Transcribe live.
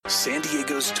San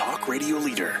Diego's talk radio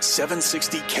leader,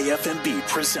 760 KFMB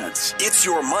presents It's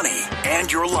Your Money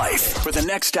and Your Life. For the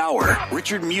next hour,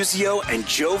 Richard Musio and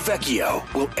Joe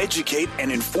Vecchio will educate and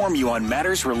inform you on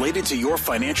matters related to your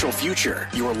financial future,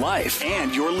 your life,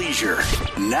 and your leisure.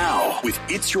 Now, with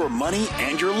It's Your Money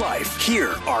and Your Life,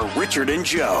 here are Richard and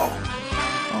Joe.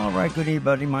 All right, good evening,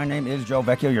 buddy. My name is Joe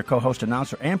Vecchio, your co-host,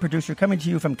 announcer, and producer, coming to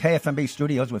you from KFMB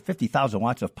Studios with 50,000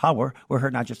 watts of power. We're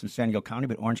heard not just in San Diego County,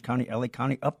 but Orange County, LA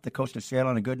County, up the coast of Seattle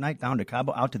on a good night, down to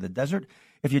Cabo, out to the desert.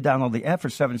 If you download the app for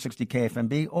 760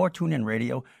 KFMB or TuneIn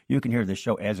Radio, you can hear this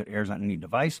show as it airs on any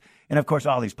device. And, of course,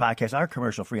 all these podcasts are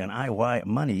commercial-free on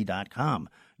IYMoney.com.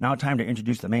 Now time to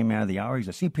introduce the main man of the hour. He's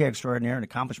a CPA extraordinaire, an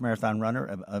accomplished marathon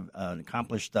runner, an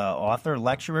accomplished author,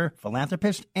 lecturer,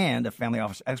 philanthropist, and a family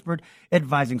office expert,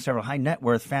 advising several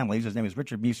high-net-worth families. His name is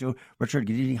Richard Musio. Richard,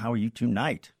 good evening. How are you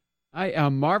tonight? I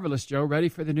am marvelous, Joe. Ready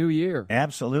for the new year.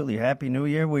 Absolutely. Happy New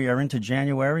Year. We are into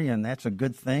January, and that's a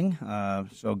good thing.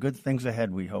 So good things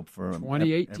ahead, we hope, for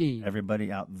 2018.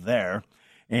 Everybody out there.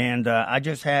 And I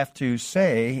just have to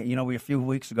say, you know, a few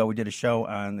weeks ago we did a show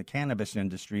on the cannabis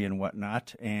industry and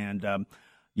whatnot. And,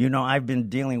 you know, I've been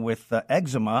dealing with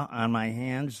eczema on my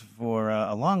hands for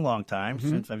a long, long time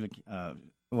since I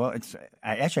was,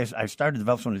 I started to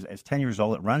develop something as 10 years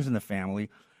old. It runs in the family.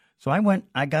 So I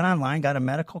got online, got a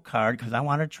medical card because I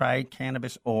wanted to try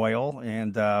cannabis oil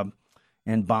and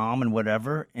balm and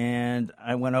whatever. And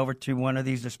I went over to one of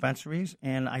these dispensaries,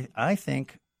 and I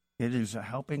think it is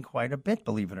helping quite a bit,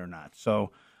 believe it or not. So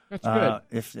that's good.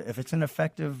 If it's an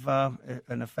effective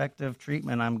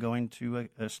treatment, I'm going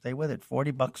to stay with it.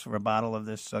 $40 for a bottle of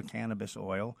this cannabis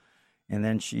oil. And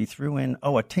then she threw in,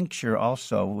 a tincture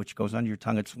also, which goes under your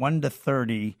tongue. It's 1 to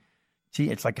 30.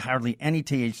 It's like hardly any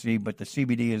THC, but the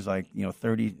CBD is like,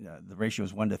 30. The ratio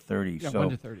is 1 to 30. Yeah, so, 1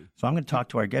 to 30. So I'm going to talk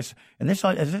to our guests. And this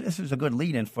is a good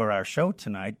lead-in for our show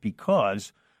tonight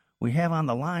because we have on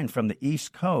the line from the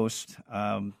East Coast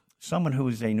someone who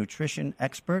is a nutrition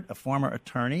expert, a former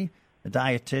attorney, a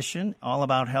dietitian, all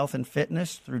about health and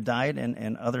fitness through diet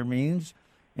and other means.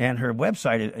 And her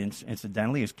website,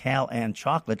 incidentally, is Cal and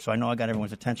Chocolate, so I know I got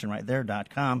everyone's attention right there,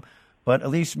 .com. But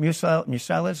Elise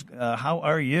Museles, how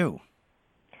are you?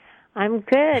 I'm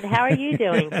good. How are you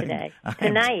doing today?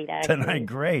 Tonight, actually. Tonight,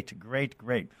 great.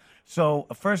 So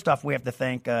first off, we have to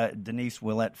thank Denise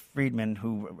Willett Friedman,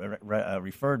 who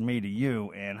referred me to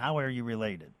you. And how are you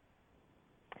related?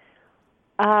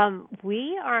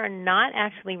 We are not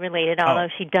actually related, although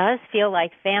she does feel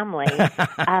like family.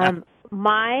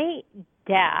 My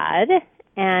dad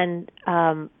and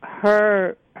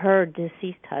her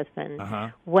deceased husband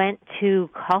went to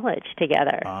college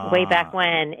together way back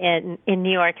when in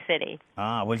New York City.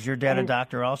 Was your dad a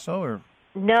doctor also, or?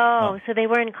 No, so they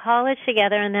were in college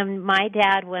together, and then my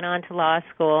dad went on to law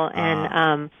school,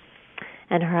 and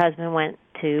her husband went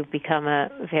to become a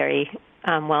very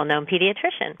well-known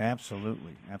pediatrician.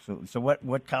 Absolutely. So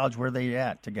what college were they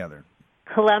at together?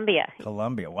 Columbia. Wow.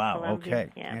 Columbia,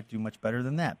 Okay. yeah. Can't do much better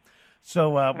than that.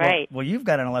 So, right. Well, you've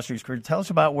got an illustrious career. Tell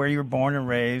us about where you were born and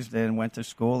raised and went to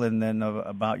school, and then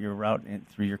about your route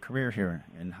through your career here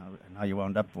and how you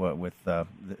wound up with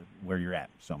where you're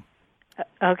at. So.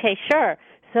 Okay, sure.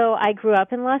 So I grew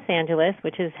up in Los Angeles,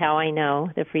 which is how I know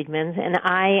the Friedmans, and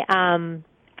I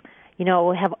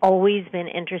have always been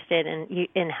interested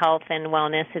in health and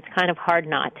wellness. It's kind of hard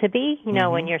not to be,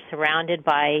 when you're surrounded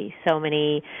by so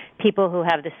many people who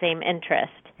have the same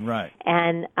interest. Right.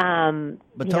 And,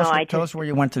 but tell us where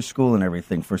you went to school and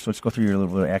everything first. Let's go through your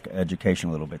little education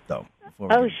a little bit, though.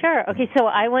 Sure. Okay, so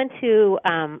I went to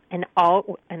an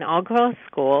all-girls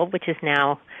school, which is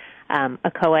now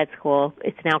a co-ed school.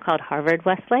 It's now called Harvard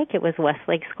Westlake. It was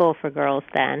Westlake School for Girls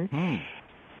then.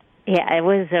 Yeah, it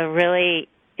was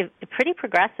pretty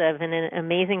progressive and an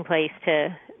amazing place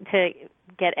to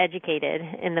get educated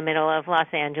in the middle of Los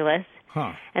Angeles.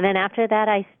 And then after that,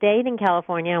 I stayed in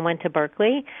California and went to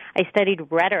Berkeley. I studied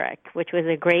rhetoric, which was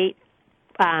a great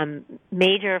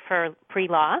major for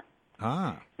pre-law.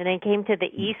 And I came to the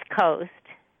East Coast,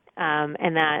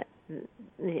 and I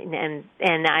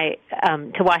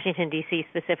to Washington D.C.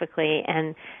 specifically,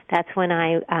 and that's when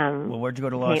I where'd you go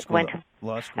to law school?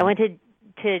 I went to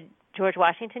George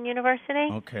Washington University.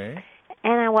 Okay.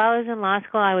 And while I was in law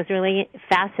school, I was really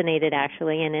fascinated,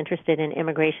 actually, and interested in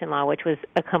immigration law, which was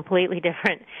a completely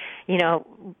different,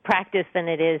 practice than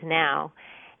it is now.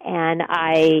 and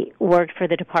I worked for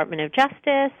the Department of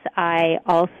Justice. I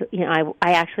also,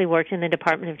 I actually worked in the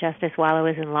Department of Justice while I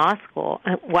was in law school.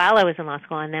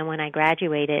 And then when I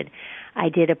graduated, I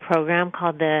did a program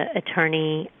called the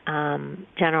Attorney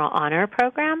General Honor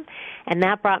Program, and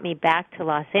that brought me back to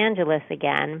Los Angeles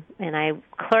again, and I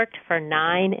clerked for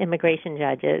 9 immigration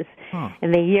judges.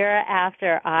 And the year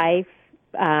after I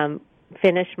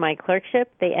finished my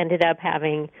clerkship, they ended up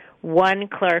having 1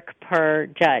 clerk per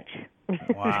judge.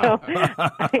 Wow. So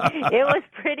it was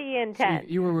pretty intense.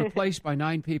 So you were replaced by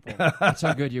 9 people. That's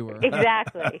how good you were.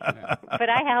 Exactly. Yeah. But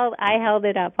I held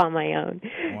it up on my own.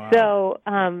 Wow. So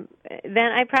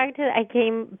then I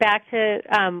came back to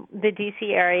the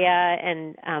D.C. area,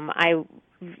 and I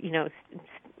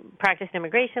practiced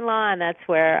immigration law, and that's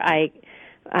where I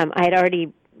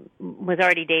was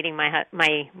already dating my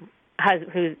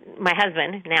husband, my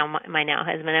now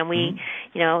husband, and we,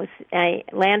 I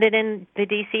landed in the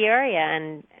D.C. area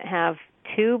and have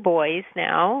 2 boys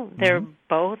now. They're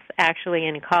both actually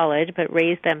in college, but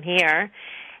raised them here.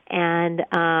 And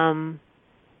I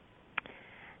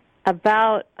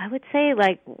would say,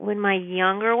 like, when my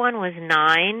younger one was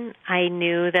 9, I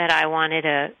knew that I wanted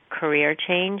a career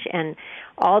change, and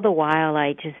all the while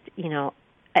I just,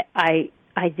 I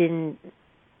didn't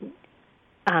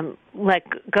let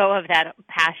go of that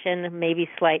passion, maybe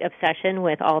slight obsession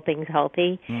with all things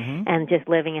healthy, and just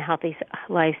living a healthy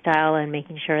lifestyle and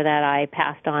making sure that I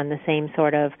passed on the same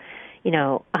sort of,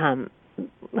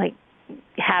 like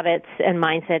habits and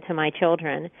mindset to my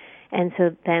children. And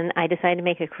so then I decided to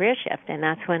make a career shift, and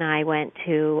that's when I went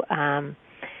to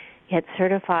get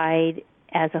certified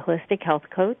as a holistic health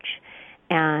coach,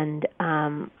 and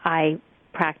I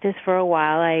practice for a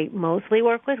while. I mostly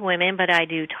work with women, but I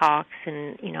do talks,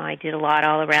 and I did a lot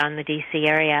all around the D.C.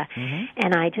 area.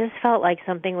 And I just felt like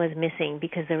something was missing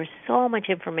because there was so much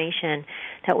information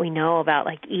that we know about,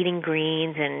 like eating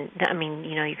greens, and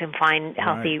you can find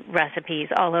healthy recipes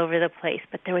all over the place,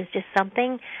 but there was just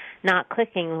something not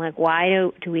clicking. Like,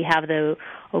 why do we have the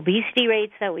obesity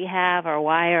rates that we have, or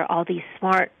why are all these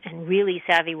smart and really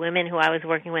savvy women who I was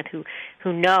working with who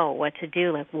know what to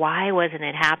do, like, why wasn't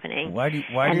it happening? Why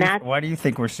do you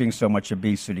think we're seeing so much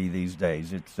obesity these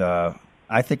days? It's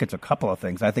I think it's a couple of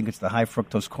things. I think it's the high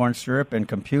fructose corn syrup and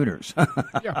computers.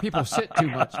 Yeah, people sit too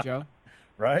much, Joe.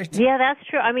 Right? Yeah, that's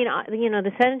true. I mean,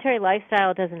 the sedentary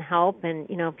lifestyle doesn't help, and,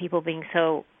 people being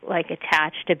so, like,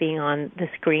 attached to being on the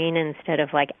screen instead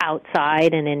of, like,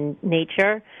 outside and in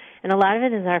nature. And a lot of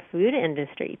it is our food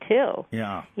industry, too.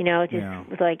 Yeah.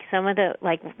 Like some of the,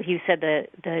 like you said,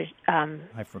 the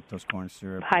high fructose corn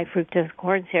syrup. High fructose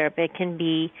corn syrup, it can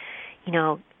be,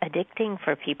 addicting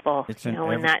for people,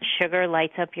 when that sugar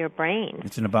lights up your brain.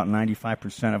 It's in about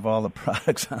 95% of all the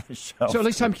products on the shelf. So at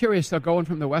least I'm curious, though, going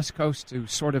from the West Coast to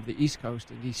sort of the East Coast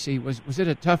in D.C., was it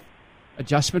a tough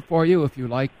adjustment for you if you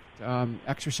liked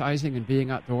exercising and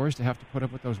being outdoors to have to put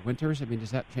up with those winters? I mean,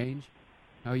 does that change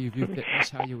how you view fitness,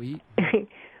 how you eat?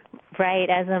 Right,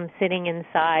 as I'm sitting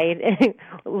inside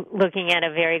looking at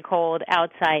a very cold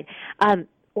outside.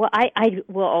 Well, I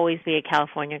will always be a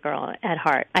California girl at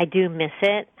heart. I do miss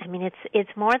it. I mean, it's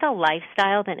more the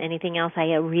lifestyle than anything else.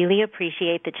 I really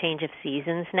appreciate the change of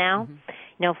seasons now.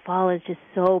 Fall is just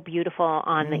so beautiful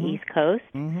on the East Coast.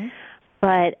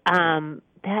 But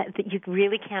that you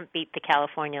really can't beat the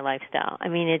California lifestyle. I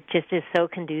mean, it just is so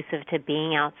conducive to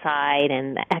being outside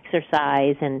and the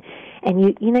exercise, and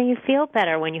you feel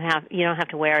better when you don't have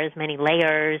to wear as many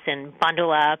layers and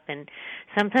bundle up. And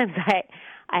sometimes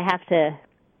I have to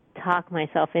talk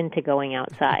myself into going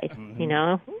outside,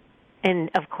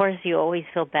 And of course, you always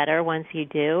feel better once you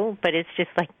do, but it's just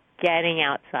like getting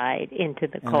outside into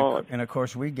the cold. And of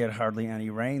course, we get hardly any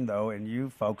rain, though, and you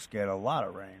folks get a lot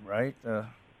of rain, right?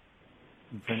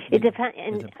 It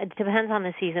depends on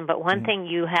the season, but one thing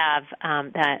you have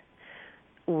that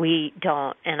we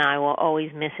don't, and I will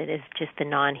always miss it, is just the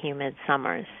non-humid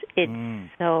summers. It's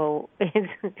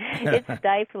it's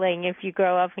stifling if you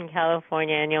grow up in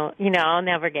California, and I'll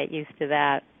never get used to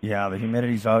that. Yeah, the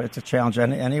humidity's it's a challenge.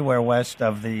 Anywhere west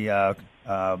of the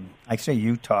I say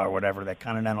Utah or whatever, that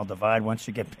Continental Divide, once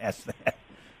you get past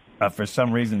that, for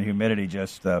some reason the humidity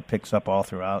just picks up all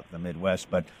throughout the Midwest.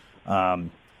 But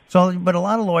but a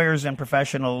lot of lawyers and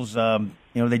professionals,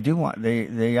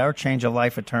 they are change of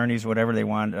life attorneys, whatever they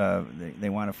want. They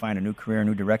want to find a new career, a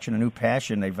new direction, a new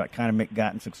passion. They've kind of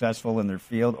gotten successful in their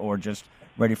field, or just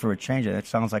ready for a change. That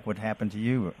sounds like what happened to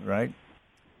you, right?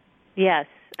 Yes.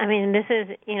 I mean, this is,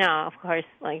 of course,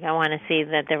 like, I want to see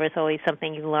that there was always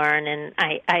something you learn, and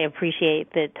I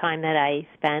appreciate the time that I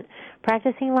spent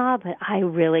practicing law, but I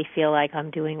really feel like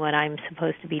I'm doing what I'm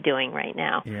supposed to be doing right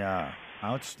now. Yeah,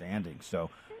 outstanding. So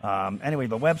Anyway,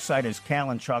 the website is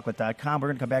calandchocolate.com. We're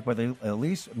going to come back with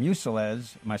Elise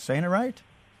Mucellez. Am I saying it right?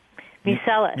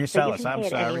 Mucellez. Mucellez, I'm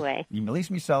sorry. Anyway. Elise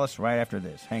Mucellez right after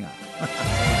this. Hang on.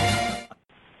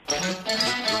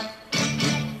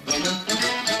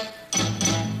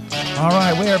 All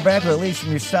right, we are back with Elise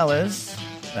Mucellez.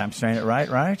 I'm saying it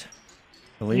right?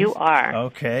 Elise? You are.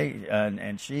 Okay,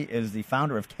 and she is the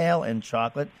founder of Kale and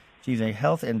Chocolate. She's a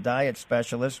health and diet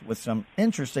specialist with some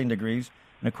interesting degrees.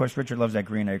 And, of course, Richard loves that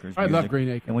Green Acres music. I love Green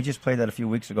Acres. And we just played that a few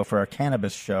weeks ago for our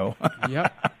cannabis show.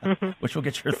 Yep. Which we'll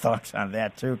get your thoughts on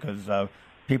that, too, because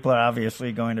people are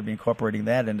obviously going to be incorporating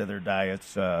that into their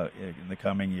diets in the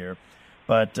coming year.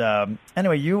 But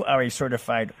anyway, you are a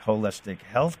certified holistic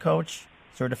health coach,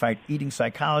 certified eating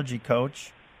psychology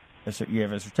coach. You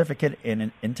have a certificate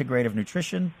in integrative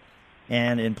nutrition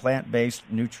and in plant-based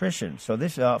nutrition. So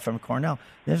this is from Cornell.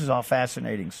 This is all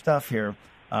fascinating stuff here.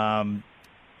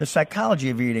 The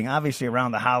psychology of eating, obviously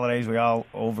around the holidays, we all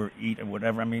overeat and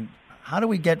whatever. I mean, how do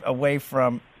we get away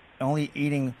from only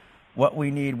eating what we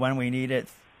need when we need it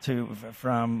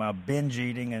from binge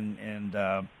eating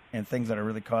and things that are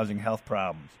really causing health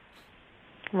problems?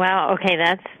 Wow. Okay,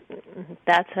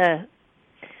 that's a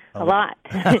lot,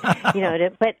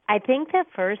 but I think the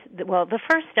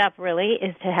first step really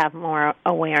is to have more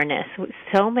awareness.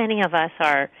 So many of us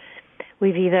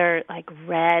we've either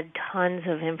read tons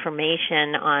of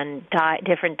information on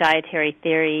different dietary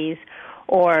theories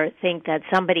or think that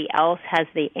somebody else has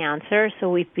the answer.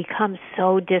 So we've become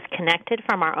so disconnected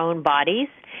from our own bodies.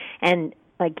 And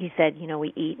like you said,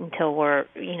 we eat until we're,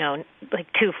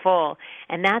 too full.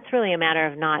 And that's really a matter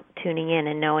of not tuning in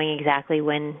and knowing exactly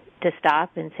when to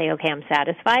stop and say, okay, I'm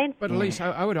satisfied. But Elise,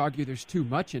 I would argue there's too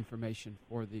much information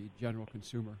for the general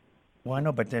consumer. Well, I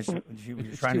know, but you're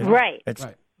trying to... Right.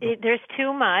 Right. There's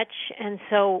too much, and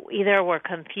so either we're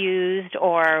confused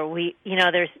or we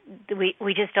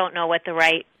just don't know what the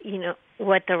right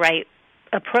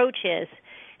approach is,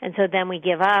 and so then we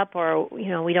give up, or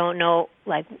we don't know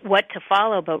what to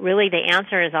follow. But really, the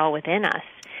answer is all within us.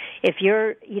 If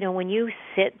you're when you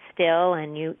sit still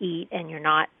and you eat and you're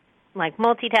not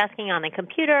multitasking on the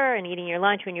computer and eating your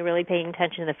lunch, when you're really paying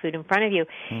attention to the food in front of you,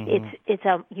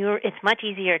 it's much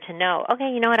easier to know, okay,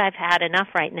 you know what, I've had enough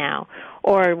right now,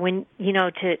 or when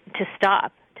to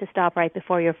stop right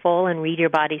before you're full and read your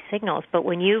body's signals. But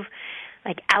when you've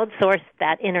outsourced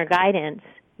that inner guidance,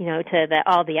 to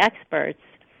all the experts,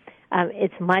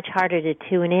 it's much harder to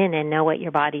tune in and know what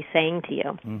your body's saying to you.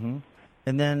 Mm-hmm.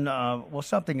 And then,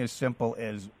 something as simple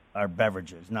as our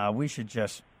beverages. Now, we should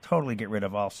just totally get rid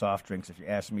of all soft drinks. If you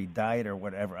ask me, diet or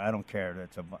whatever, I don't care.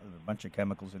 That's a bunch of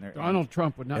chemicals in there. Donald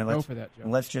Trump would not go for that, Joe.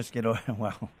 Let's just get over.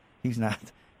 Well, he's not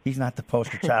the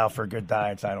poster child for good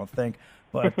diets, I don't think.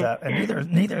 But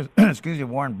and neither excuse me,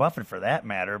 Warren Buffett for that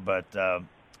matter. But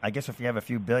I guess if you have a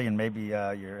few billion, maybe you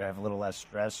have a little less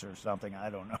stress or something. I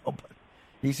don't know, but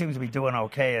he seems to be doing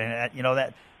okay, and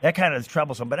that kind of is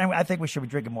troublesome. But anyway, I think we should be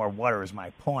drinking more water. Is my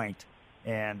point.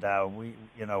 And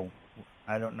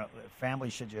I don't know.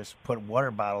 Families should just put water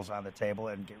bottles on the table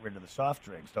and get rid of the soft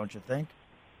drinks, don't you think?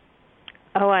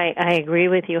 Oh, I agree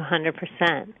with you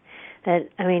 100%.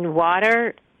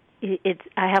 Water.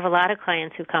 I have a lot of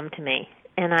clients who come to me,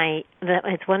 and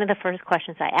it's one of the first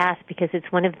questions I ask because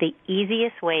it's one of the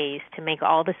easiest ways to make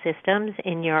all the systems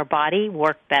in your body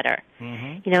work better.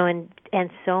 Mm-hmm. And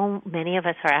so many of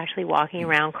us are actually walking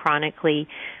around chronically,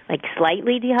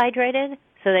 slightly dehydrated,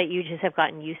 so that you just have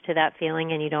gotten used to that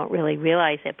feeling and you don't really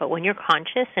realize it. But when you're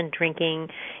conscious and drinking,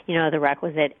 the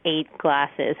requisite 8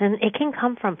 glasses, and it can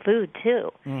come from food too.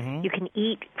 Mm-hmm. You can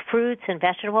eat fruits and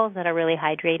vegetables that are really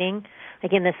hydrating.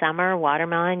 Like in the summer,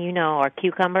 watermelon, or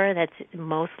cucumber, that's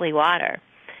mostly water.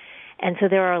 And so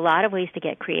there are a lot of ways to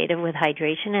get creative with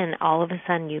hydration, and all of a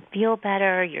sudden you feel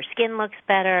better, your skin looks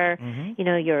better,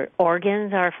 mm-hmm. Your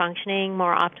organs are functioning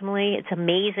more optimally. It's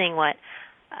amazing what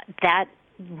that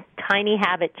tiny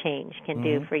habit change can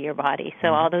mm-hmm. do for your body. So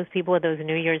mm-hmm. all those people with those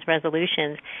New Year's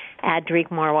resolutions,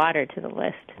 drink more water to the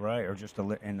list. Right, or just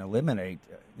eliminate.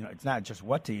 It's not just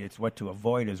what to eat; it's what to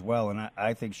avoid as well. And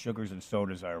I think sugars and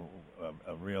sodas are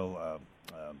a real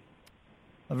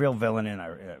villain in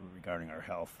regarding our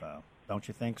health. Don't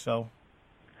you think so?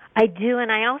 I do,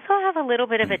 and I also have a little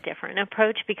bit of a different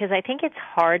approach because I think it's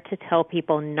hard to tell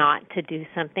people not to do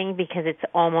something because it's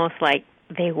almost like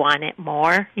they want it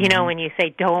more, mm-hmm. when you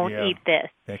say don't eat this.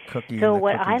 That cookie. So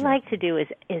what I like to do is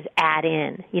add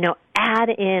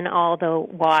in all the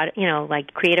water,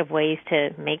 creative ways to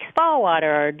make spa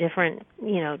water or different,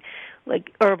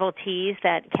 like herbal teas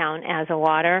that count as a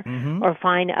water, or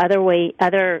find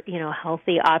other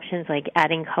healthy options like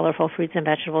adding colorful fruits and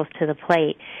vegetables to the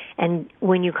plate. And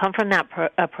when you come from that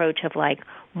approach of like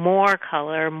more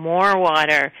color, more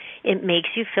water, it makes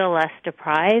you feel less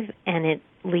deprived, and it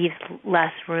leaves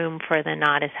less room for the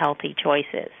not as healthy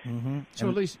choices. So,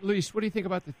 Elise, what do you think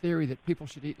about the theory that people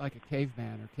should eat like a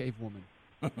caveman or cavewoman?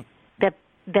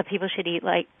 That people should eat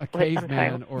like a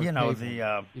caveman or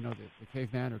the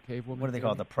caveman or cavewoman. What do they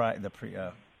call it? The paleo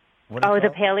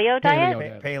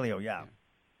diet? Paleo, yeah.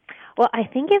 Well, I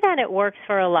think that it works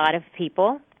for a lot of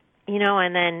people,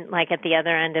 and then like at the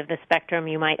other end of the spectrum,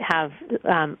 you might have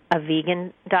a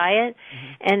vegan diet.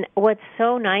 And what's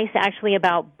so nice actually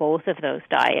about both of those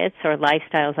diets, or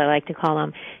lifestyles I like to call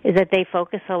them, is that they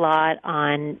focus a lot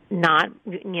on not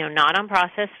on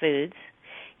processed foods,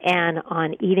 and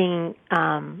on eating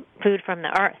food from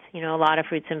the earth, a lot of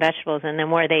fruits and vegetables. And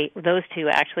then where those two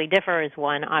actually differ is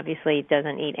one obviously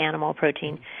doesn't eat animal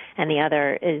protein, and the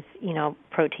other is,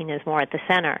 protein is more at the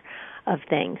center of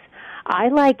things. I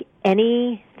like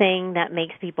anything that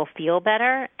makes people feel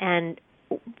better and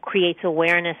creates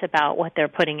awareness about what they're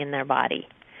putting in their body.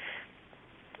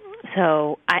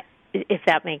 So if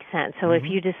that makes sense. So if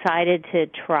you decided to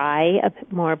try a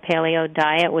more paleo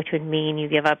diet, which would mean you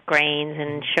give up grains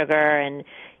and sugar and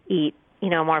eat,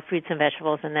 more fruits and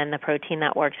vegetables, and then the protein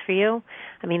that works for you,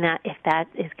 I mean, that if that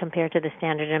is compared to the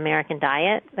standard American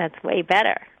diet, that's way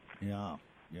better. Yeah.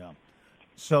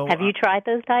 So have you tried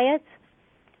those diets?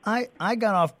 I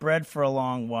got off bread for a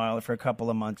long while, for a couple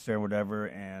of months or whatever,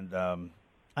 and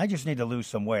I just need to lose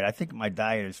some weight. I think my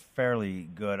diet is fairly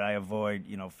good. I avoid,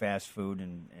 fast food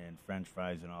and French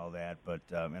fries and all that, but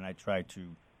and I try to,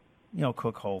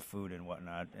 cook whole food and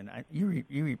whatnot. And you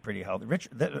eat pretty healthy. Rich,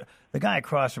 the guy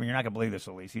across from me, you're not gonna believe this,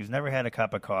 Elise. He's never had a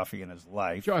cup of coffee in his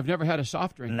life. Sure, I've never had a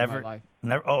soft drink in my life.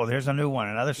 Oh, there's a new one.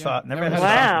 Never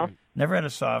had a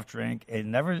soft drink. He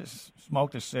never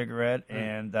smoked a cigarette,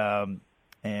 and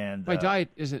my diet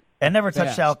isn't. And never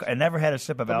touched alcohol. I never had a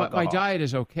sip of alcohol. My diet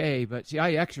is okay, but see,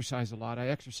 I exercise a lot. I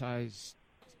exercise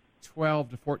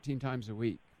 12 to 14 times a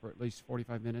week for at least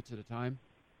 45 minutes at a time.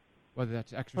 Whether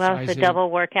that's exercising. Well, so double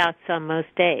workouts on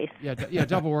most days. Yeah,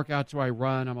 double workouts where I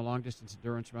run. I'm a long distance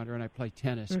endurance runner, and I play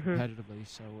tennis competitively.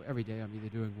 So every day I'm either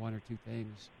doing one or two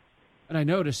things. And I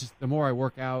notice the more I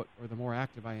work out or the more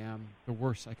active I am, the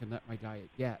worse I can let my diet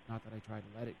get. Not that I try to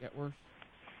let it get worse.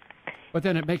 But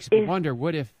then it makes me wonder,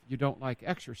 what if you don't like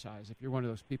exercise? If you're one of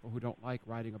those people who don't like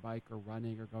riding a bike or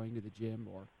running or going to the gym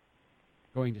or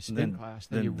going to spin class,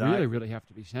 then you really have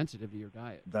to be sensitive to your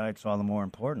diet. Diet's all the more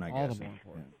important, I guess. All the more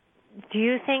important. Do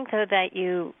you think, though, that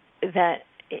you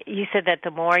said that the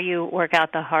more you work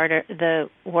out, the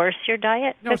worse your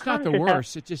diet becomes? No, it's not the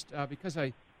worse. It's just because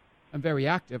I'm very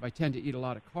active, I tend to eat a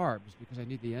lot of carbs because I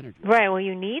need the energy. Right, well,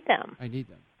 you need them. I need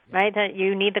them. Right, that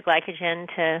you need the glycogen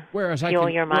to fuel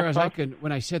your muscles. Whereas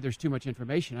when I said there's too much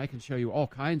information, I can show you all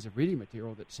kinds of reading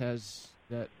material that says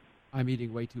that I'm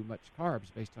eating way too much carbs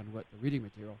based on what the reading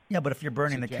material. Yeah, but if you're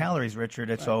burning the calories, Richard,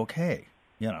 it's okay.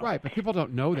 Right, but people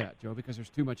don't know that, Joe, because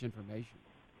there's too much information.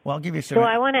 Well, I'll give you some. So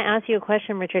I want to ask you a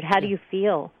question, Richard. How do you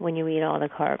feel when you eat all the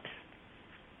carbs?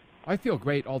 I feel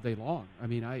great all day long. I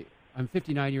mean, I'm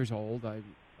 59 years old. I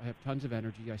have tons of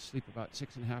energy. I sleep about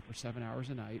 6.5 or 7 hours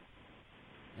a night.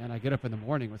 And I get up in the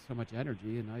morning with so much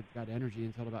energy, and I've got energy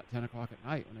until about 10 o'clock at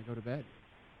night when I go to bed.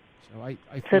 So I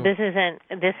feel... So this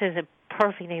is a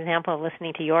perfect example of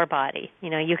listening to your body.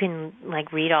 You can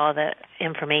read all the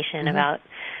information about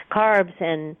carbs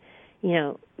and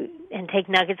and take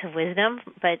nuggets of wisdom,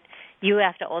 but you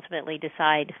have to ultimately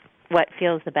decide what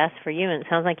feels the best for you. And it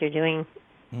sounds like you're doing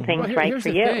things right for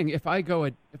you. Here's the thing: if I go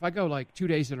like 2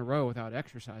 days in a row without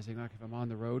exercising, like if I'm on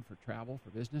the road for travel for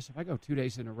business, if I go 2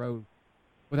 days in a row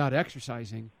without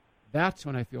exercising, that's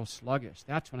when I feel sluggish.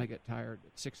 That's when I get tired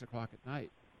at 6 o'clock at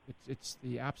night. It's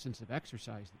the absence of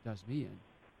exercise that does me in.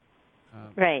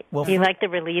 Right. Well, you like the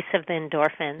release of the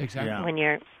endorphins when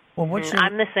you're... Well,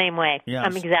 I'm the same way. Yes.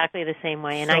 I'm exactly the same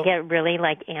way. And I get really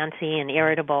antsy and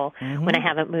irritable when I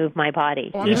haven't moved my body.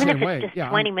 Even if it's just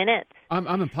 20 minutes.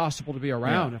 I'm impossible to be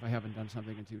around if I haven't done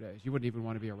something in 2 days. You wouldn't even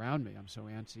want to be around me. I'm so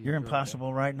antsy. You're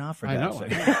impossible right now, for God's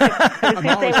sake. I was going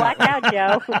to say, watch out,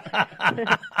 Joe.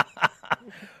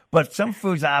 But some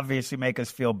foods obviously make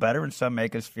us feel better, and some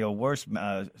make us feel worse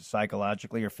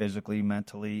psychologically or physically,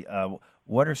 mentally.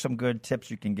 What are some good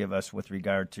tips you can give us with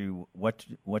regard to what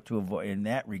to avoid in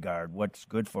that regard? What's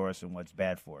good for us and what's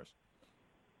bad for us?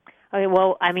 Okay,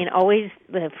 well, I mean, always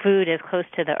the food is close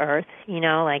to the earth.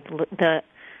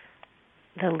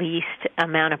 the least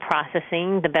amount of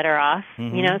processing, the better off,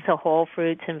 so whole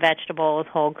fruits and vegetables,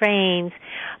 whole grains.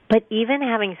 But even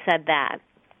having said that,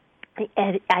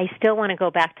 I still want to go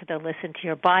back to the listen to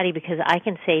your body, because I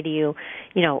can say to you,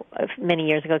 many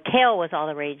years ago, kale was all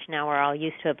the rage. Now we're all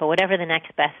used to it. But whatever the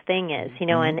next best thing is,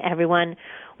 and everyone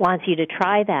wants you to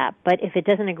try that. But if it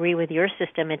doesn't agree with your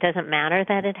system, it doesn't matter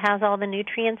that it has all the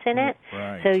nutrients in it.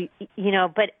 Right. So,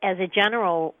 but as a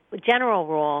general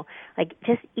rule, like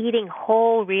just eating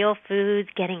whole, real foods,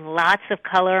 getting lots of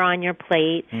color on your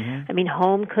plate. I mean,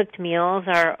 home-cooked meals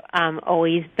are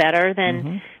always better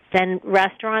than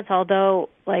restaurants, although,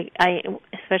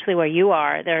 especially where you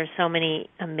are, there are so many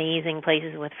amazing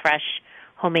places with fresh,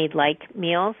 homemade-like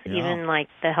meals, even like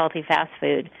the healthy fast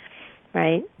food,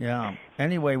 right? Yeah.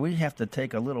 Anyway, we have to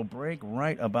take a little break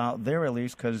right about there,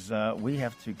 Elise, because we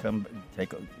have to come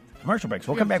take a commercial break.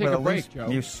 So we'll come back with Elise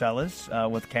Museles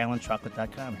with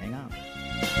KalenChocolate.com. Hang on.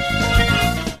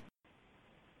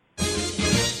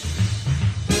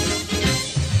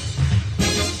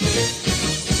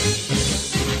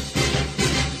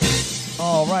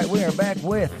 All right, we are back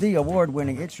with the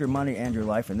award-winning It's Your Money and Your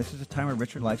Life, and this is a time where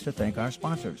Richard likes to thank our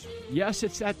sponsors. Yes,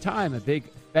 it's that time. A big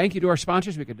thank you to our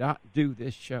sponsors. We could not do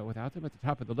this show without them. At the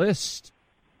top of the list,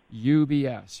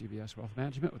 UBS Wealth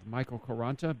Management with Michael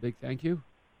Quaranta. Big thank you.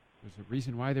 There's a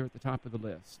reason why they're at the top of the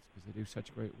list, because they do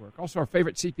such great work. Also, our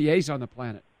favorite CPAs on the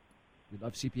planet. We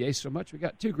love CPAs so much, we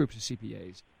got two groups of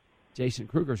CPAs. Jason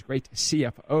Kruger's great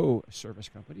CFO service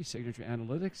company, Signature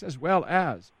Analytics, as well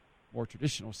as more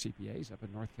traditional CPAs up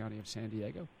in North County of San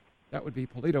Diego. That would be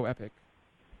Polito Epic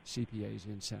CPAs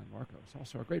in San Marcos.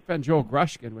 Also, our great friend Joel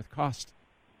Grushkin with Cost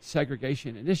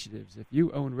Segregation Initiatives. If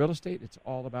you own real estate, it's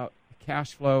all about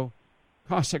cash flow.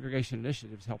 Cost Segregation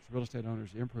Initiatives helps real estate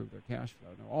owners improve their cash flow.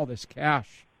 Now, all this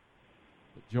cash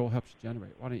that Joel helps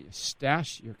generate, why don't you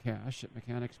stash your cash at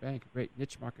Mechanics Bank, a great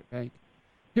niche market bank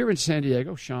here in San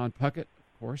Diego. Sean Puckett,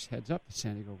 of course, heads up the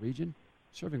San Diego region,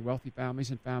 serving wealthy families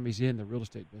and families in the real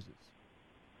estate business.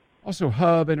 Also,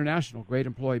 Hub International, great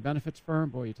employee benefits firm.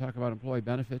 Boy, you talk about employee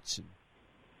benefits and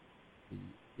the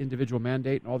individual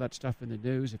mandate and all that stuff in the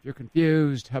news. If you're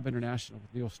confused, Hub International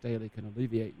with Neil Staley can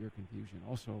alleviate your confusion.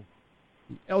 Also,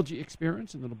 the LG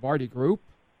Experience and the Lombardi Group.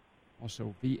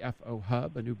 Also, VFO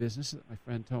Hub, a new business that my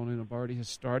friend Tony Lombardi has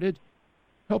started,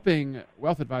 helping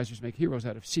wealth advisors make heroes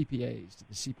out of CPAs to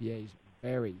the CPA's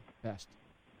very best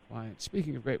clients.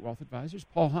 Speaking of great wealth advisors,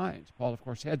 Paul Hines. Paul, of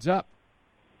course, heads up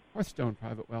Hearthstone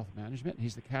Private Wealth Management.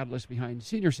 He's the catalyst behind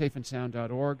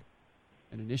SeniorSafeandSound.org,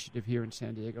 an initiative here in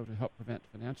San Diego to help prevent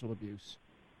financial abuse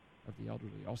of the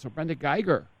elderly. Also, Brenda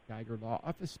Geiger, Geiger Law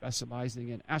Office, specializing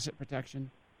in asset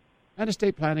protection and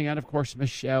estate planning. And, of course,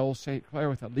 Michelle St. Clair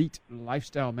with Elite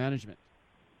Lifestyle Management.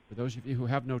 For those of you who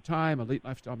have no time, Elite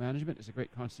Lifestyle Management is a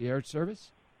great concierge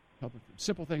service, helping from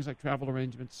simple things like travel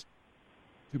arrangements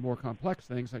to more complex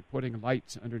things like putting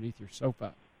lights underneath your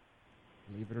sofa.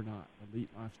 Believe it or not, Elite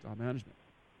Lifestyle Management.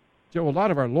 Joe, a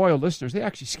lot of our loyal listeners, they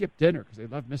actually skip dinner because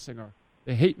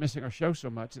they hate missing our show so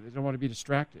much that they don't want to be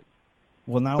distracted.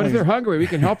 Well, but if they're hungry, we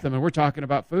can help them, and we're talking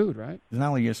about food, right? There's not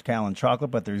only just Kalen Chocolate,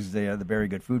 but there's the Very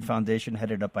Good Food Foundation,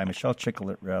 headed up by Michelle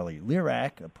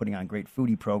Ciccarelli-Lirac, putting on great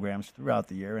foodie programs throughout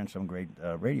the year and some great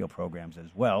radio programs as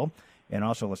well. And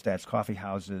also Lestat's Coffee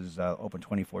Houses, open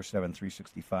 24/7,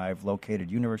 365,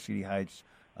 located University Heights,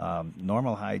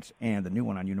 Normal Heights, and the new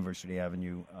one on University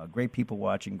Avenue. Great people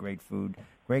watching, great food,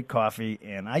 great coffee,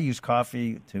 and I use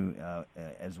coffee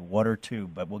as water too,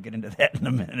 but we'll get into that in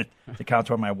a minute to count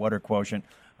toward my water quotient.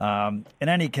 In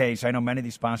any case, I know many of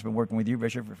these sponsors have been working with you,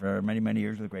 Richard, for many, many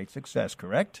years with great success,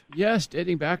 correct? Yes,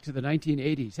 dating back to the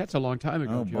 1980s. That's a long time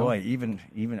ago, Joe. Oh, boy, even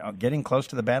getting close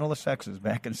to the Battle of Sexes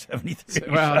back in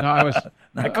 73. Well, no, I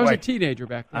was a teenager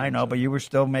back then. I know, but you were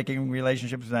still making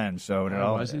relationships then. So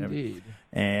I was indeed.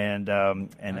 And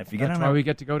if you get that's why we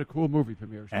get to go to cool movie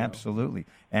premieres. Absolutely.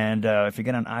 And if you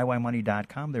get on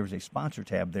iYmoney.com, there's a sponsor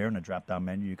tab there in the drop-down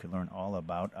menu. You can learn all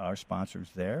about our sponsors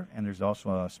there. And there's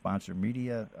also a sponsor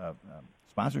media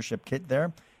sponsorship kit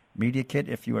there, media kit,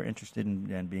 if you are interested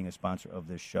in being a sponsor of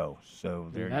this show. So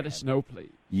there. Let us know,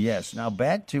 please. Yes. Now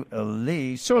back to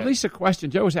Elise. So Elise, a question.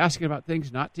 Joe was asking about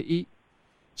things not to eat.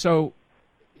 So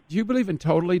do you believe in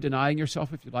totally denying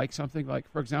yourself if you like something? Like,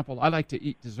 for example, I like to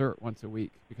eat dessert once a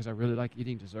week because I really like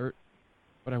eating dessert,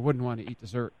 but I wouldn't want to eat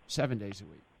dessert 7 days a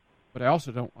week. But I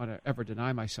also don't want to ever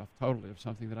deny myself totally of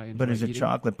something that I enjoy. But is it eating.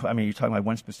 chocolate? I mean, you're talking about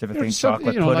one specific thing,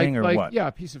 chocolate pudding or what? Yeah,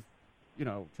 a piece of,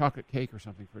 chocolate cake or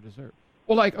something for dessert.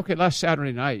 Well, last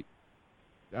Saturday night,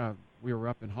 we were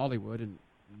up in Hollywood, and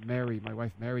Mary, my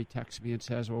wife Mary, texts me and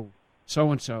says, "Oh,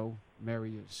 so-and-so,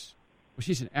 Mary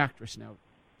she's an actress now,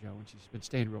 Joe, and she's been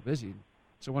staying real busy. And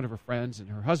So one of her friends and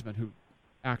her husband, who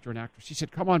actor and actress, she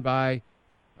said, "Come on by.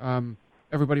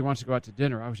 Everybody wants to go out to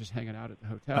dinner." I was just hanging out at the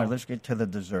hotel. All right, let's get to the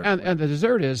dessert. And the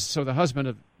dessert is, so the husband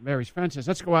of Mary's friend says,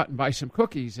 "Let's go out and buy some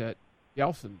cookies at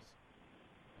Gelson's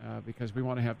because we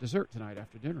want to have dessert tonight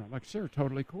after dinner." I'm like, "Sure,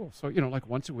 totally cool." So, like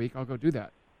once a week, I'll go do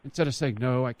that. Instead of saying,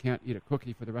 "No, I can't eat a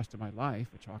cookie for the rest of my life,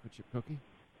 a chocolate chip cookie."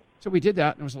 So we did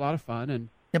that, and it was a lot of fun. And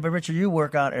yeah, but Richard, you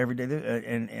work out every day,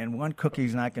 and one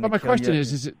cookie's not going to kill you. But my question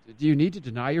is do you need to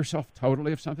deny yourself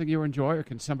totally of something you enjoy, or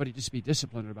can somebody just be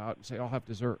disciplined about it and say, "I'll have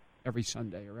dessert every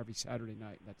Sunday or every Saturday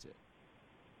night, and that's it"?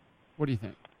 What do you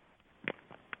think?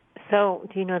 So,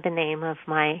 do you know the name of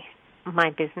my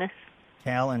business?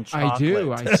 Kale and Chocolate. I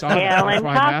do. I saw Kale and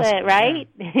Chocolate, right?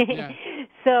 Yeah.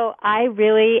 So I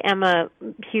really am a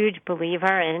huge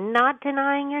believer in not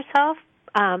denying yourself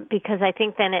because I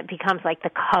think then it becomes like the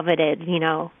coveted,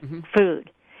 food.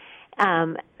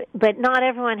 But not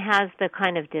everyone has the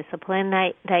kind of discipline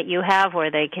that you have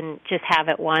where they can just have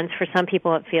it once. For some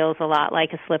people, it feels a lot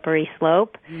like a slippery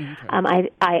slope. Okay.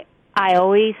 I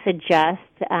always suggest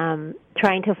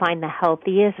trying to find the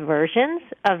healthiest versions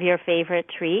of your favorite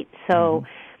treat. So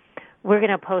we're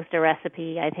going to post a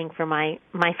recipe, I think, for my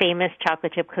famous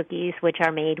chocolate chip cookies, which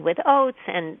are made with oats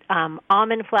and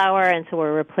almond flour, and so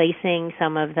we're replacing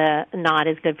some of the not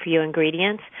as good for you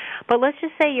ingredients. But let's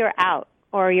just say you're out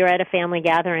or you're at a family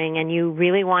gathering and you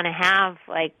really want to have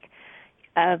like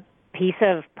a piece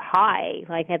of pie,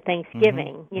 like at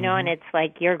Thanksgiving, and it's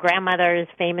like your grandmother's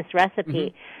famous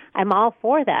recipe. I'm all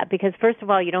for that because, first of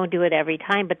all, you don't do it every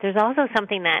time, but there's also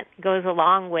something that goes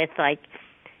along with, like,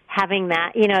 having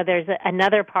that, there's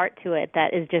another part to it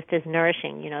that is just as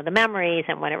nourishing, the memories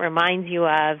and what it reminds you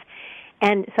of.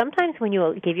 And sometimes when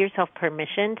you give yourself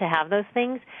permission to have those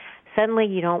things, suddenly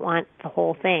you don't want the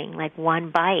whole thing. Like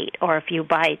one bite or a few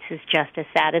bites is just as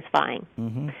satisfying.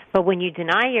 But when you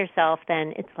deny yourself,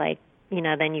 then it's like,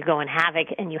 then you go and have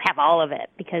it and you have all of it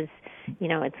because,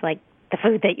 it's like the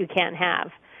food that you can't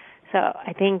have. So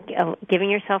I think giving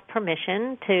yourself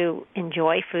permission to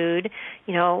enjoy food,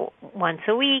 once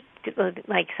a week,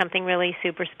 like something really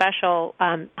super special,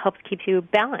 helps keep you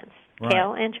balanced. Right.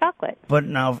 Kale and chocolate. But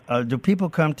now, do people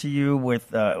come to you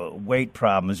with weight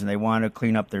problems and they want to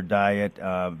clean up their diet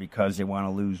because they want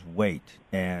to lose weight?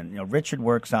 And Richard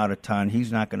works out a ton.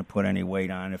 He's not going to put any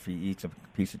weight on if he eats a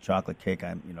piece of chocolate cake.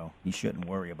 He shouldn't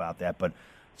worry about that. But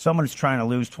someone's trying to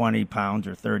lose 20 pounds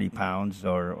or 30 pounds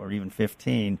or even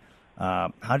 15.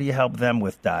 How do you help them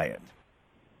with diet?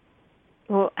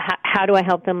 Well, how do I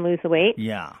help them lose the weight?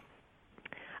 Yeah.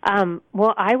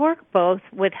 Well, I work both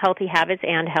with healthy habits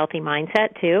and healthy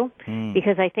mindset too,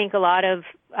 because I think a lot of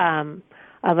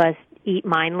us eat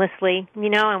mindlessly,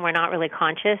 and we're not really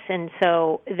conscious, and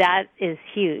so that is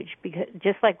huge. Because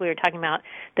just like we were talking about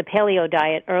the paleo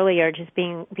diet earlier, just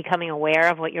becoming aware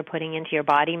of what you're putting into your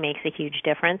body makes a huge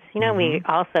difference. We're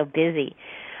also busy.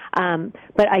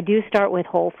 But I do start with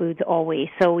whole foods always.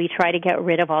 So we try to get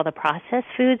rid of all the processed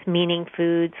foods, meaning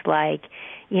foods like,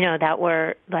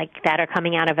 that are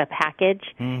coming out of a package.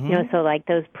 So like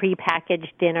those prepackaged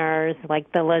dinners, like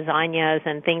the lasagnas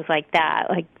and things like that.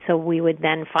 Like, so we would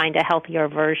then find a healthier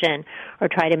version or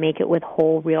try to make it with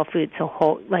whole real foods.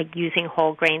 So like using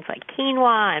whole grains like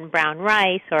quinoa and brown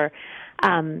rice or,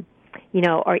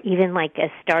 or even like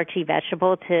a starchy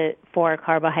vegetable for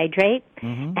carbohydrate,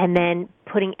 and then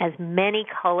putting as many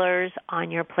colors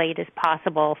on your plate as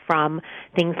possible from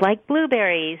things like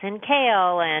blueberries and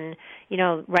kale and,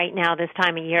 right now this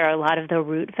time of year, a lot of the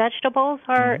root vegetables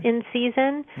are in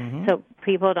season, so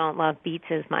people don't love beets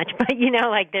as much, but,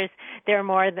 there are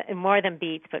more than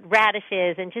beets, but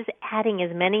radishes and just adding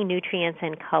as many nutrients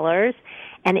and colors.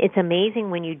 And it's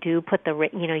amazing when you do put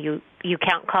you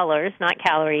count colors, not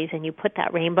calories, and you put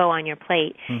that rainbow on your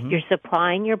plate, you're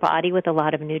supplying your body with a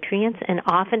lot of nutrients, and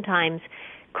oftentimes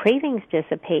cravings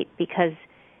dissipate because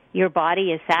your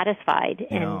body is satisfied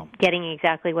and getting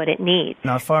exactly what it needs.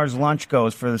 Now, as far as lunch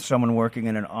goes, for someone working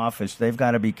in an office, they've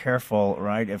got to be careful,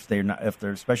 right?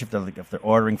 Especially if they're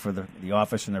ordering for the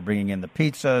office and they're bringing in the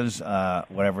pizzas,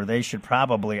 whatever, they should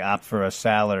probably opt for a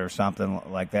salad or something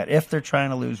like that if they're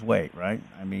trying to lose weight, right?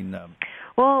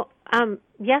 Well,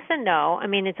 yes and no.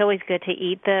 It's always good to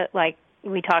eat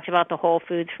we talked about the whole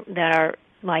foods that are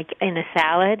like in a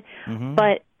salad,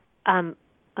 but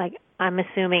I'm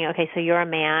assuming, okay, so you're a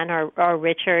man or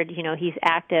Richard, he's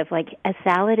active, like a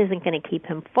salad isn't going to keep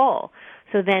him full.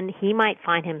 So then he might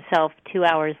find himself 2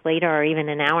 hours later or even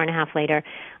an hour and a half later,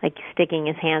 like sticking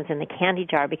his hands in the candy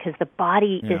jar because the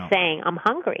body is saying, I'm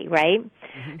hungry, right?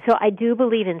 So I do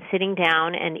believe in sitting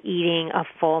down and eating a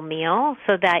full meal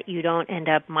so that you don't end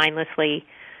up mindlessly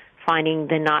finding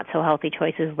the not so healthy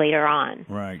choices later on.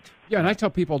 Right. Yeah, and I tell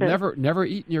people never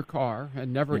eat in your car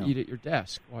and never eat at your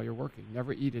desk while you're working.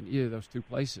 Never eat in either of those two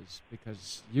places,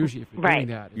 because usually if you're doing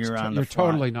that, you're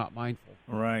totally not mindful.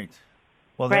 Right.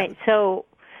 Well, right. So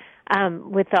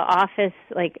with the office,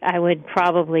 like, I would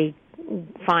probably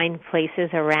find places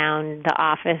around the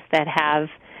office that have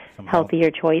healthier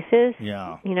choices.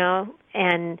 Yeah. You know,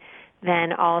 and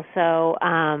then also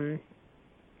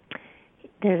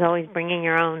there's always bringing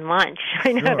your own lunch.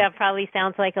 I know that probably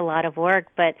sounds like a lot of work,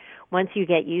 but once you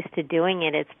get used to doing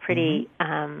it, it's pretty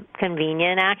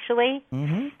convenient, actually.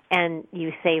 Mm-hmm. And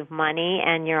you save money,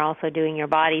 and you're also doing your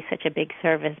body such a big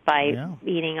service by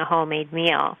eating a homemade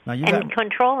meal and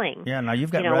controlling. Yeah, now you've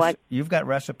got you've got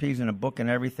recipes and a book and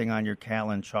everything on your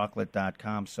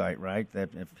calandchocolate.com site, right?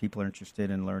 That if people are interested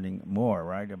in learning more,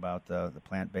 right, about the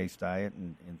plant-based diet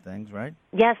and things, right?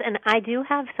 Yes, and I do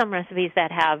have some recipes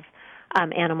that have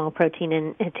animal protein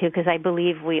in it too, because I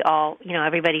believe we all,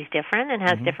 everybody's different and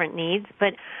has different needs.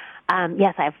 But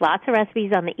yes, I have lots of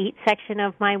recipes on the Eat section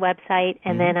of my website,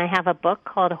 and then I have a book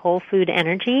called Whole Food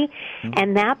Energy,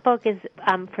 and that book is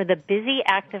for the busy,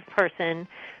 active person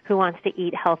who wants to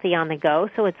eat healthy on the go.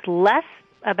 So it's less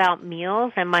about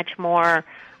meals and much more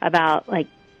about like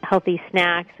healthy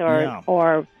snacks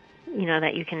or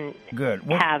that you can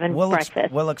have in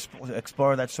breakfast. We'll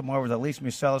explore that some more with Elise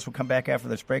Muselis. We'll come back after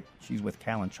this break. She's with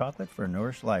Cal and Chocolate for a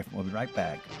Nourished Life. We'll be right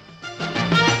back.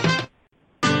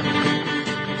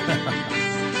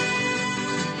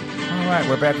 All right,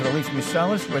 we're back with Elise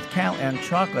Muselis with Cal and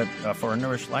Chocolate for a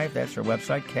Nourished Life. That's her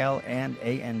website,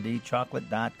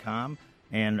 calandandchocolate.com.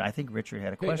 And I think Richard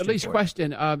had a question. Elise,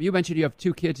 question. You mentioned you have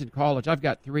 2 kids in college. I've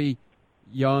got 3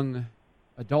 young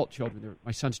adult children.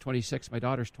 My son's 26, my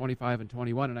daughter's 25 and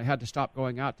 21, and I had to stop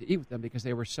going out to eat with them because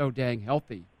they were so dang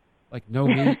healthy. Like no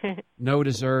meat, no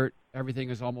dessert. Everything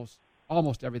is almost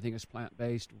everything is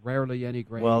plant-based. Rarely any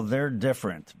grain. Well, they're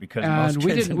different because most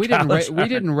kids we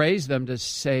didn't raise them to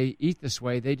say eat this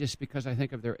way. They just, because I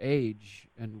think of their age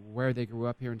and where they grew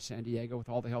up here in San Diego with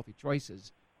all the healthy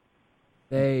choices,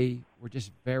 they were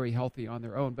just very healthy on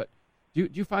their own. But do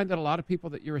you find that a lot of people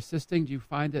that you're assisting, do you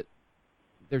find that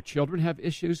their children have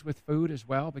issues with food as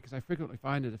well? Because I frequently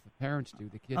find that if the parents do,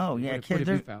 the kids. Oh yeah, kids.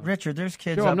 Richard, there's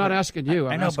kids. Joe, I'm not asking you.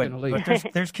 I'm asking Elise.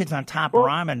 But there's kids on top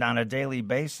ramen on a daily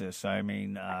basis. I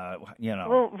mean,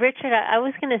 Well, Richard, I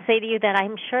was going to say to you that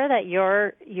I'm sure that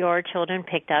your children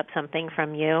picked up something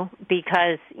from you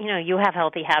because you have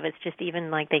healthy habits. Just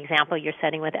even like the example you're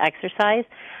setting with exercise,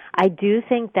 I do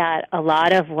think that a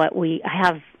lot of what I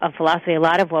have a philosophy. A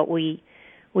lot of what we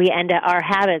end up, our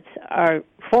habits are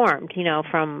formed,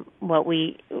 from what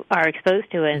we are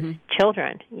exposed to as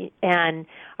children. And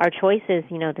our choices,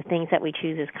 the things that we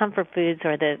choose as comfort foods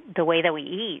or the way that we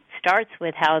eat starts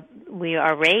with how we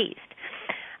are raised.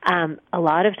 A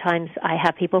lot of times I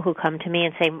have people who come to me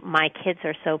and say, my kids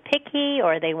are so picky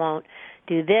or they won't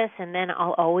do this, and then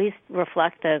I'll always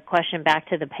reflect the question back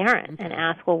to the parent and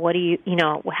ask, well, what do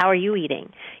how are you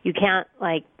eating? You can't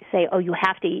say, oh, you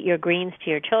have to eat your greens to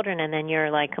your children, and then you're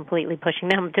completely pushing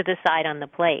them to the side on the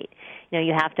plate.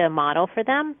 You have to model for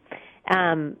them.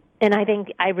 And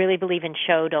I really believe in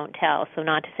show, don't tell. So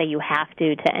not to say you have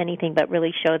to anything, but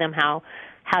really show them how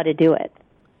to do it.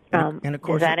 And of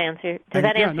course, does that answer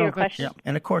your question? Yeah.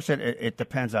 And of course, it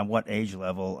depends on what age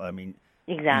level. I mean,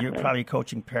 exactly. You're probably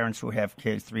coaching parents who have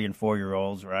kids 3 and 4 year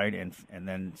olds, right? And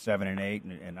then 7 and 8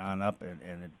 and on up.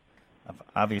 And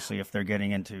obviously, if they're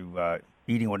getting into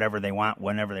eating whatever they want,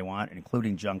 whenever they want,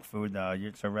 including junk food,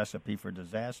 it's a recipe for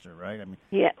disaster, right? I mean,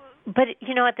 yeah. But,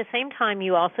 at the same time,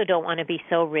 you also don't want to be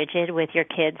so rigid with your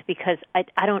kids because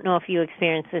I don't know if you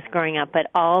experienced this growing up, but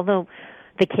all the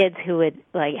kids who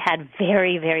had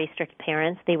very, very strict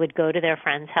parents, they would go to their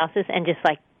friends' houses and just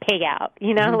pig out,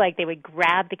 they would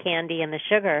grab the candy and the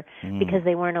sugar because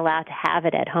they weren't allowed to have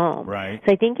it at home. Right.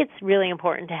 So I think it's really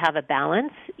important to have a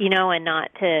balance, and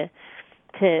not to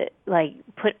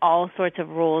put all sorts of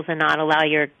rules and not allow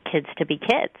your kids to be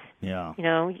kids. Yeah.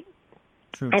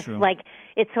 True.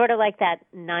 It's sort of like that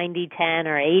 90-10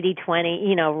 or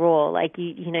 80-20, rule.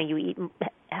 You eat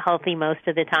healthy most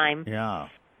of the time. Yeah.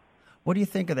 What do you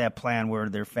think of that plan where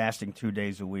they're fasting 2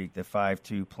 days a week, the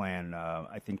 5-2 plan?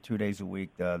 I think 2 days a week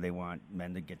they want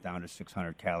men to get down to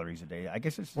 600 calories a day. I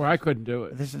guess it's... Well, I couldn't do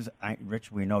it.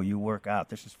 Rich, we know you work out.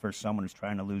 This is for someone who's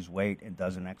trying to lose weight and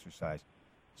doesn't exercise.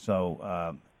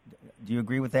 So do you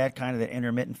agree with that kind of the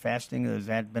intermittent fasting? Has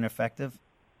that been effective?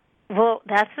 Well,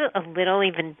 that's a little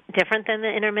even different than the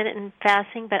intermittent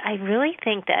fasting, but I really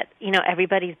think that,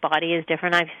 everybody's body is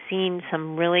different. I've seen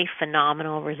some really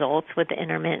phenomenal results with the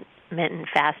intermittent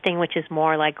fasting, which is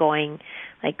more like going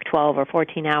like 12 or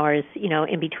 14 hours,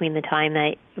 in between the time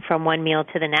that from one meal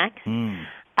to the next.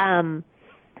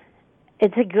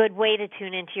 It's a good way to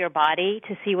tune into your body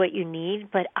to see what you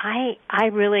need, but I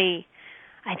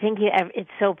think it's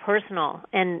so personal.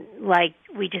 And like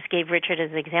we just gave Richard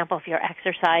as an example, if you're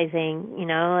exercising,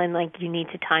 and like you need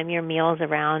to time your meals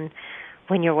around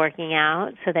when you're working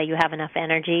out so that you have enough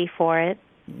energy for it.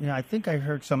 Yeah, I think I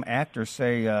heard some actor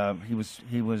say he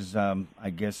was I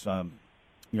guess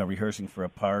rehearsing for a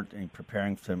part and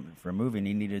preparing for a movie, and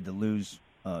he needed to lose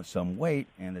some weight,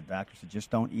 and the doctor said just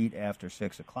don't eat after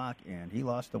 6 o'clock, and he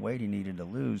lost the weight he needed to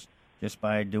lose just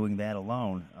by doing that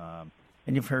alone.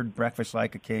 And you've heard breakfast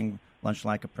like a king, lunch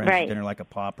like a prince, right. Dinner like a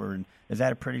pauper, and is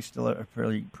that still a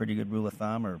pretty good rule of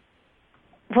thumb, or?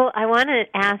 Well, I want to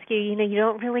ask you, you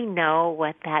don't really know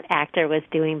what that actor was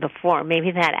doing before.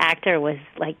 Maybe that actor was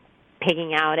like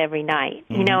pigging out every night,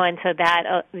 and so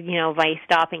that, by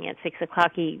stopping at 6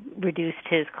 o'clock, he reduced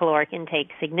his caloric intake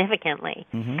significantly.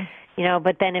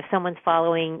 But then if someone's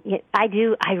following,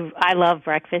 I love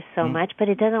breakfast so much, but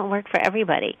it doesn't work for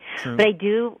everybody. True. But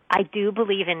I do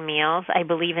believe in meals. I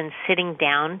believe in sitting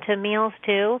down to meals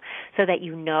too, so that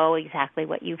you know exactly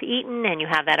what you've eaten and you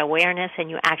have that awareness and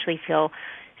you actually feel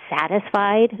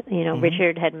satisfied.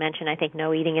 Richard had mentioned, I think,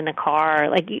 no eating in the car.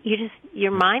 Like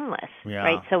you're mindless,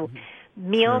 right? So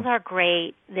meals are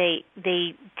great. They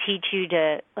teach you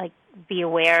to like be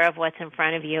aware of what's in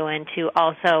front of you and to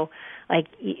also like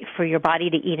for your body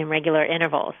to eat in regular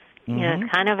intervals.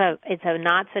 It's kind of it's a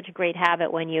not such a great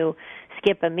habit when you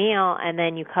skip a meal and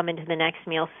then you come into the next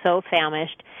meal so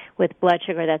famished with blood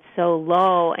sugar that's so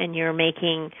low, and you're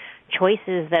making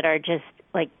choices that are just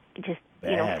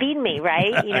feed me,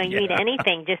 right? You eat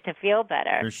anything just to feel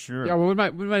better. For sure. Yeah, well,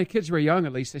 when my kids were young,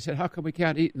 at least, they said, how come we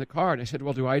can't eat in the car? And I said,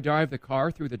 well, do I drive the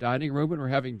car through the dining room when we're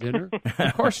having dinner?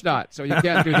 Of course not. So you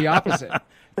can't do the opposite.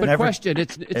 But question,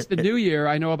 it's the new year.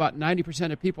 I know about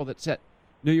 90% of people that set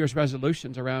New Year's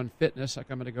resolutions around fitness, like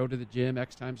I'm going to go to the gym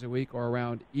X times a week, or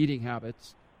around eating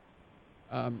habits.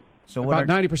 So about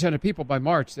 90% of people by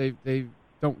March, they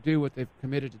don't do what they've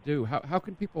committed to do. How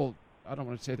can people, I don't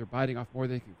want to say they're biting off more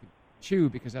than they can chew,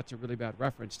 because that's a really bad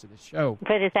reference to the show.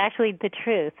 But it's actually the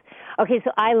truth. Okay,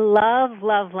 so I love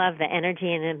the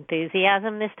energy and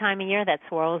enthusiasm this time of year that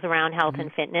swirls around health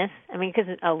and fitness. I mean,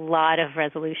 because a lot of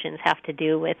resolutions have to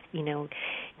do with,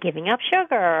 giving up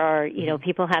sugar, or,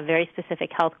 people have very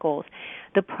specific health goals.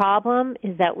 The problem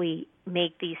is that we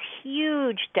make these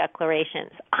huge declarations.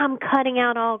 I'm cutting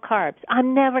out all carbs.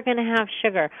 I'm never going to have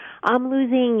sugar. I'm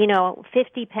losing,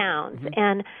 50 pounds.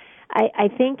 And I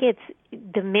think it's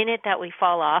the minute that we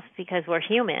fall off, because we're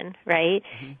human, right,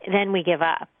 then we give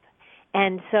up.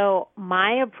 And so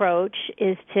my approach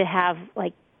is to have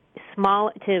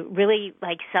to really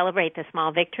celebrate the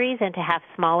small victories and to have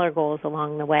smaller goals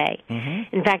along the way.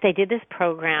 In fact, I did this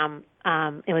program.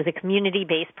 It was a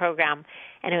community-based program,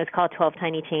 and it was called 12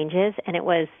 Tiny Changes, and it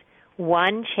was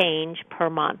one change per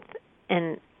month.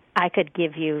 And I could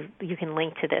give you can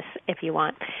link to this if you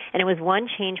want. And it was one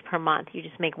change per month. You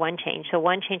just make one change. So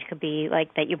one change could be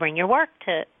like that you bring your lunch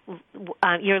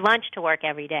to work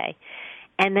every day.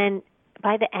 And then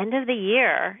by the end of the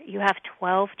year, you have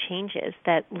 12 changes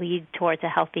that lead towards a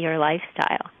healthier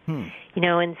lifestyle.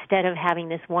 Instead of having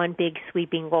this one big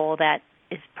sweeping goal that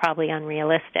is probably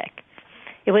unrealistic.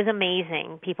 It was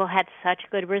amazing. People had such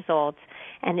good results.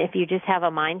 And if you just have a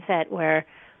mindset where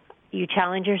you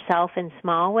challenge yourself in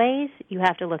small ways, you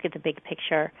have to look at the big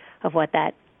picture of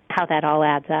how that all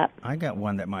adds up. I got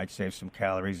one that might save some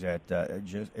calories. That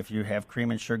just if you have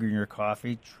cream and sugar in your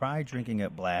coffee, try drinking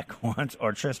it black once,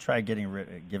 or just try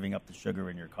giving up the sugar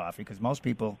in your coffee, because most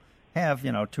people have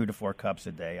 2 to 4 cups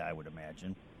a day, I would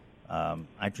imagine.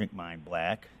 I drink mine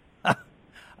black,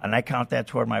 and I count that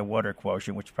toward my water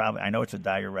quotient, which probably, I know it's a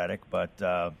diuretic, but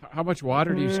how much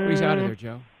water do you squeeze out of there,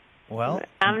 Joe? Well,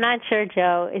 I'm not sure,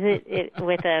 Joe. Is it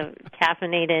with a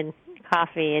caffeinated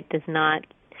coffee? It does not.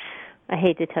 I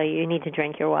hate to tell you, you need to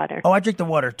drink your water. Oh, I drink the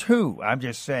water too. I'm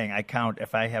just saying, I count,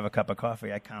 if I have a cup of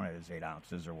coffee, I count it as 8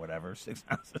 ounces or whatever, 6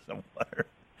 ounces of water.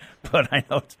 But I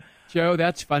know, Joe,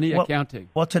 that's funny accounting.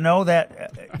 Well, to know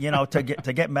that,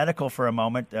 to get medical for a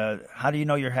moment, how do you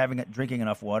know you're drinking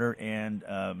enough water? And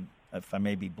if I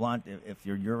may be blunt, if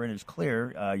your urine is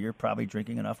clear, you're probably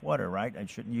drinking enough water, right? And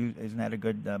isn't that a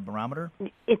good barometer?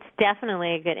 It's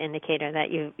definitely a good indicator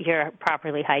that you're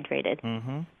properly hydrated.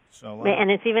 Mm-hmm. So, and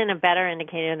it's even a better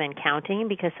indicator than counting,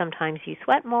 because sometimes you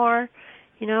sweat more,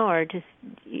 or just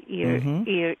you're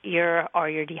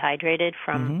dehydrated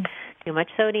from too much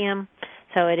sodium.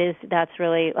 So that's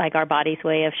really like our body's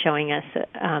way of showing us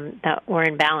that we're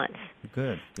in balance.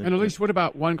 Good. And Elise, what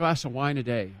about 1 glass of wine a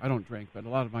day? I don't drink, but a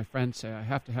lot of my friends say I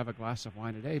have to have a glass of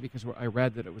wine a day because I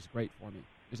read that it was great for me.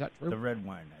 Is that true? The red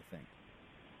wine, I think.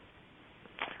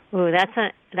 Ooh, that's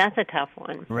a tough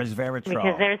one. Resveratrol.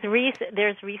 Because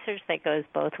there's research that goes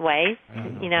both ways.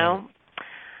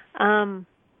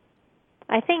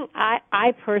 I think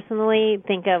I personally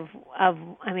think of I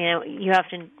mean, you have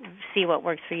to see what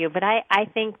works for you, but I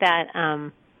think that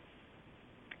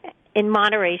in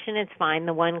moderation it's fine,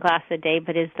 the 1 glass a day,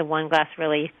 but is the 1 glass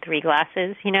really 3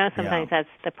 glasses? Sometimes that's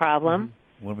the problem.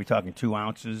 What are we talking, 2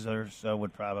 ounces or so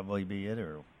would probably be it,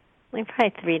 or? Like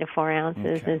probably 3 to 4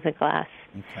 ounces is a glass.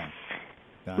 Okay.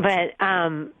 Gotcha. But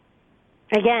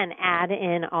again, add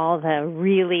in all the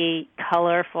really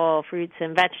colorful fruits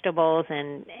and vegetables,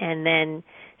 and then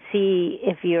see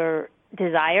if your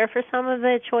desire for some of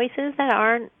the choices that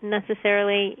aren't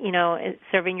necessarily,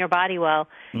 serving your body well,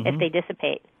 if they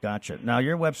dissipate. Gotcha. Now,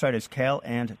 your website is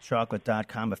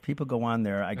kaleandchocolate.com. If people go on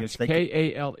there, I guess they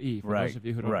Kale, for those of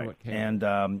you who don't know what kale is.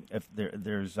 And if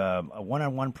there's a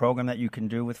one-on-one program that you can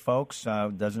do with folks,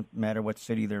 doesn't matter what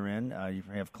city they're in. You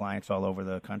have clients all over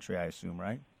the country, I assume,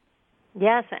 right?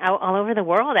 Yes, all over the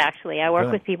world, actually. I work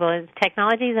with people.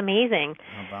 Technology is amazing.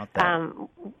 How about that?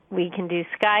 We can do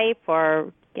Skype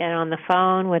or get on the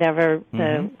phone, whatever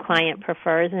the client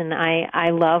prefers. And I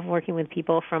love working with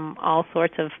people from all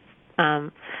sorts of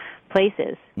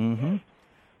places.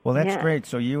 Well, that's great.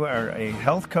 So you are a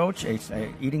health coach, a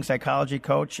eating psychology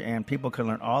coach, and people can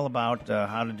learn all about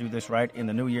how to do this right in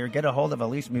the new year. Get a hold of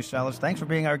Elise Museles. Thanks for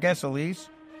being our guest, Elise.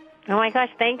 Oh, my gosh.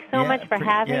 Thanks so much for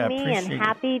having me, and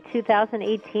happy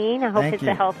 2018. I hope it's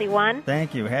a healthy one.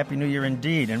 Thank you. Happy New Year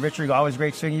indeed. And, Richard, always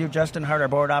great seeing you. Justin Hart, our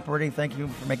board operating, thank you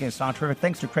for making it sound terrific.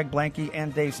 Thanks to Craig Blanke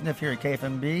and Dave Sniff here at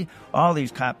KFMB. All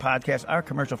these podcasts are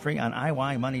commercial-free on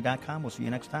IYMoney.com. We'll see you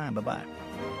next time.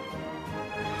 Bye-bye.